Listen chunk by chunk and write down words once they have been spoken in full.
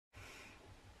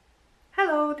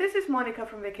Hello, this is Monica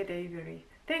from Wicked Aviary.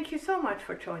 Thank you so much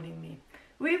for joining me.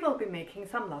 We will be making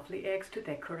some lovely eggs to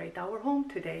decorate our home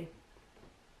today.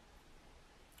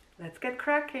 Let's get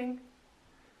cracking.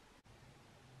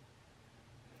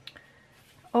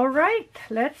 Alright,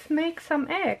 let's make some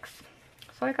eggs.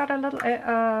 So I got a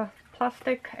little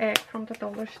plastic egg from the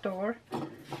dollar store,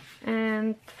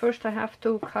 and first I have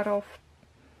to cut off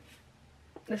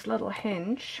this little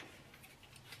hinge,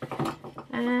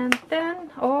 and then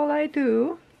all I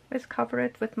do is cover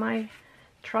it with my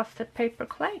trusted paper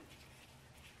clay.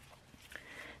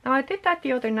 Now I did that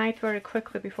the other night very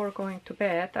quickly before going to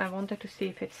bed. I wanted to see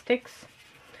if it sticks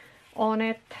on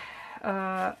it,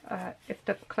 if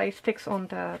the clay sticks on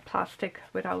the plastic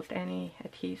without any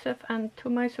adhesive, and to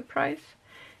my surprise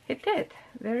it did.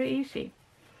 Very easy.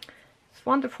 It's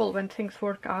wonderful when things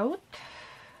work out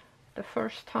the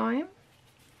first time.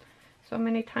 So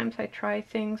many times I try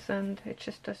things and it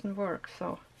just doesn't work,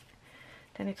 so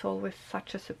then it's always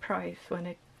such a surprise when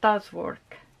it does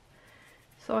work.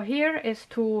 So here is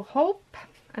to hope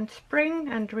and spring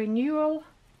and renewal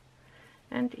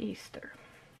and Easter.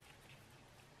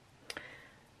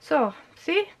 So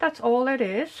see, that's all it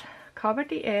is. Cover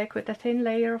the egg with a thin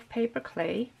layer of paper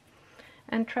clay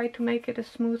and try to make it as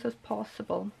smooth as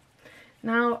possible.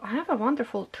 Now I have a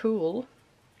wonderful tool.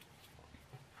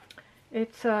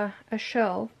 It's a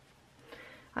shell.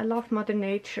 I love Mother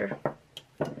Nature.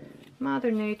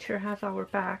 Mother Nature has our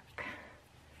back,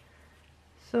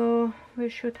 so we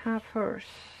should have hers.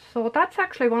 So that's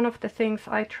actually one of the things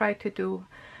I try to do.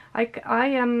 I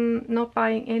am not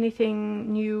buying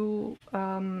anything new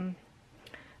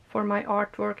for my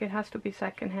artwork. It has to be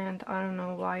secondhand. I don't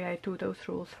know why I do those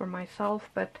rules for myself,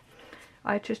 but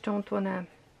I just don't want to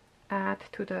add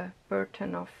to the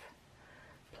burden of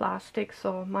plastic.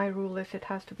 So my rule is it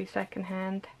has to be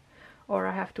secondhand, or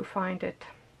I have to find it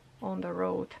on the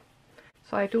road.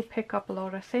 So I do pick up a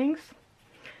lot of things,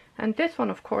 and this one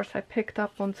of course I picked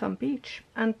up on some beach,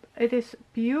 and it is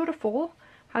beautiful.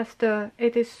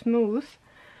 It is smooth.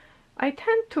 I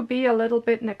tend to be a little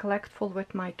bit neglectful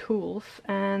with my tools,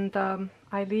 and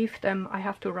I leave them. I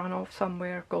have to run off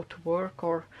somewhere, go to work,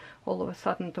 or all of a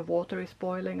sudden the water is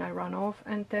boiling, I run off,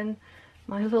 and then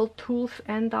my little tools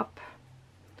end up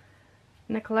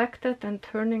neglected and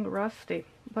turning rusty,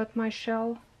 but my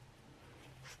shell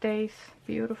stays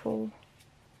beautiful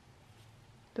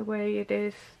the way it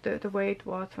is, the way it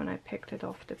was when I picked it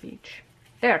off the beach.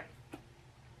 There,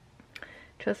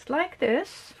 just like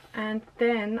this. And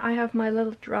then I have my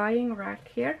little drying rack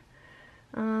here,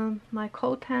 my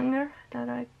coat hanger that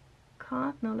I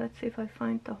cut. Now let's see if I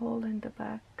find the hole in the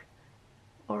back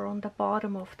or on the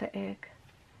bottom of the egg.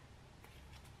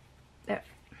 There.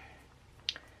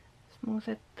 Smooth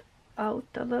it out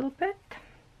a little bit,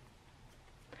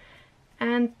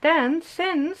 and then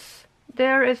since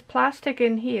there is plastic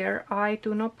in here, I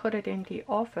do not put it in the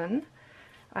oven.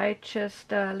 I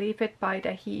just leave it by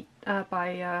the heat,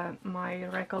 by my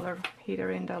regular heater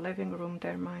in the living room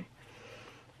there.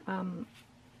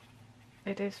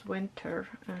 It is winter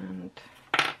and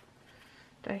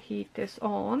the heat is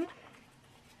on.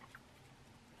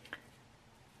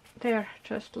 There,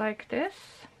 just like this.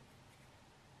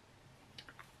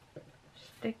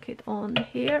 Stick it on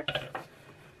here,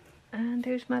 and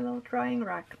here's my little drying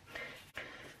rack.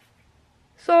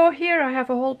 So here I have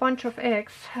a whole bunch of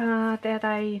eggs that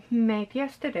I made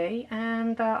yesterday,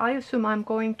 and I assume I'm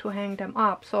going to hang them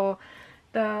up. So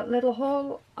the little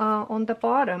hole on the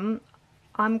bottom,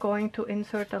 I'm going to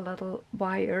insert a little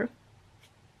wire.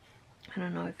 I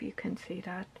don't know if you can see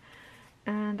that,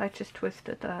 and I just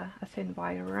twisted a thin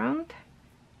wire around.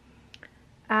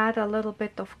 Add a little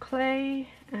bit of clay,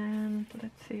 and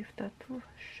let's see if that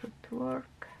should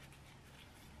work.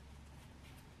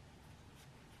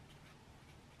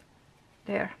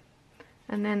 There,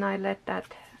 and then I let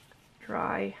that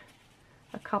dry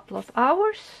a couple of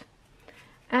hours,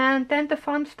 and then the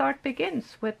fun start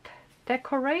begins with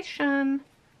decoration.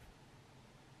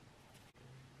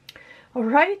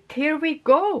 Alright, here we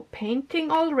go,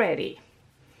 painting already.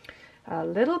 A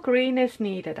little green is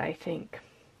needed, I think.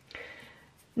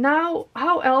 Now,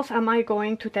 how else am I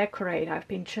going to decorate? I've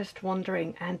been just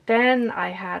wondering, and then I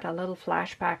had a little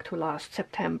flashback to last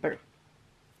September.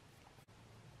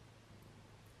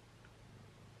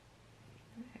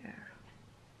 There.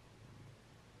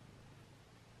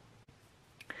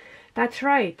 That's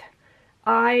right.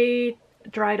 I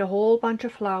dried a whole bunch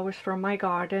of flowers from my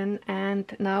garden,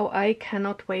 and now I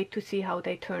cannot wait to see how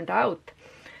they turned out.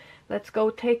 Let's go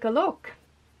take a look.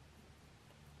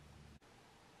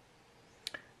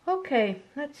 Okay,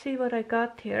 let's see what I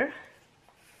got here.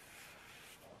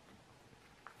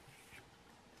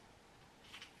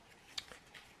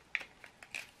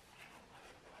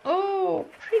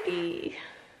 see.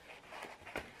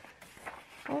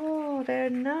 Oh, they're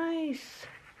nice.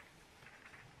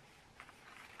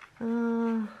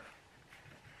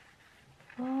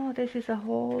 Oh, this is a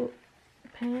whole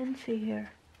pansy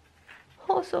here.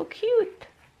 Oh, so cute.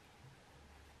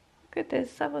 Look at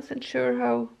this. I wasn't sure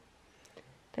how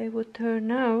they would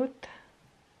turn out,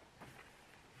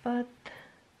 but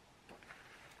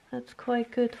that's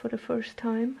quite good for the first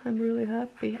time. I'm really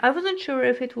happy. I wasn't sure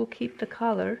if it will keep the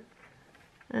color,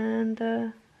 and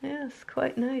yeah, it's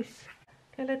quite nice.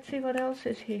 Okay, let's see what else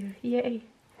is here. Yay.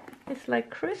 It's like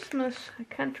Christmas. I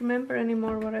can't remember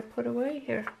anymore what I put away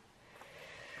here.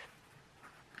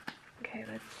 Okay,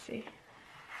 let's see.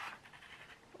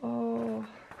 Oh,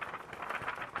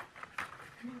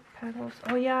 petals.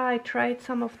 Oh yeah, I tried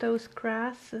some of those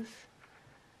grasses.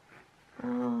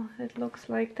 Oh, it looks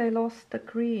like they lost the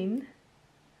green.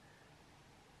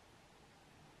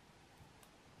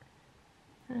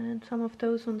 And some of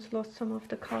those ones lost some of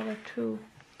the color too.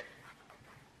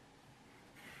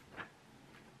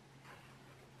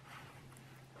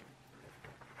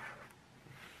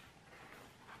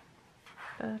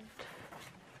 But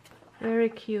very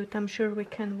cute. I'm sure we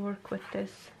can work with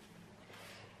this.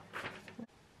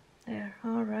 There,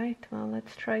 alright, well,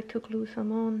 let's try to glue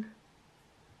some on.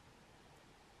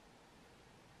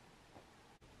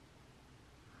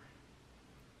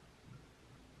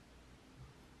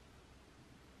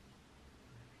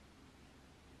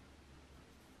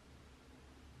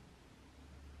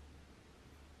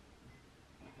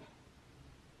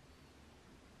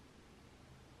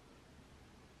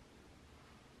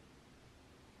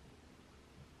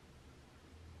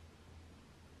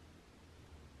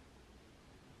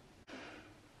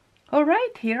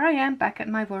 Alright, here I am back at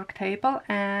my work table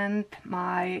and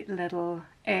my little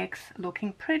eggs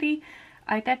looking pretty.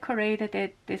 I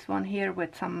decorated this one here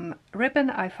with some ribbon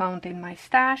I found in my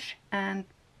stash and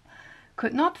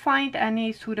could not find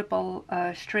any suitable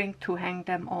string to hang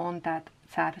them on that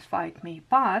satisfied me,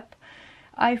 but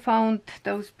I found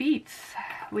those beads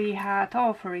we had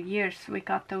for years. We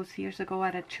got those years ago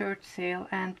at a church sale,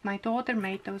 and my daughter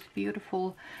made those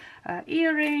beautiful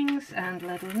earrings and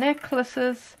little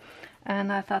necklaces,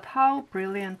 and I thought, how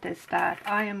brilliant is that?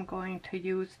 I am going to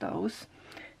use those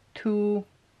to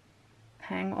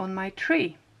hang on my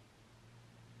tree.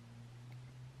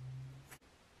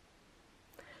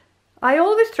 I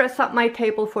always dress up my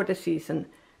table for the season,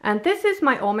 and this is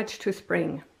my homage to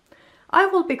spring. I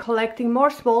will be collecting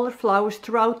more smaller flowers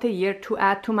throughout the year to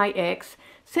add to my eggs,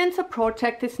 since a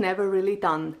project is never really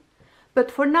done.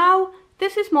 But for now,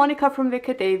 this is Monica from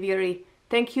Wicked Aviary.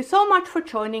 Thank you so much for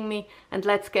joining me, and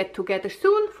let's get together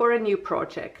soon for a new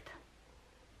project.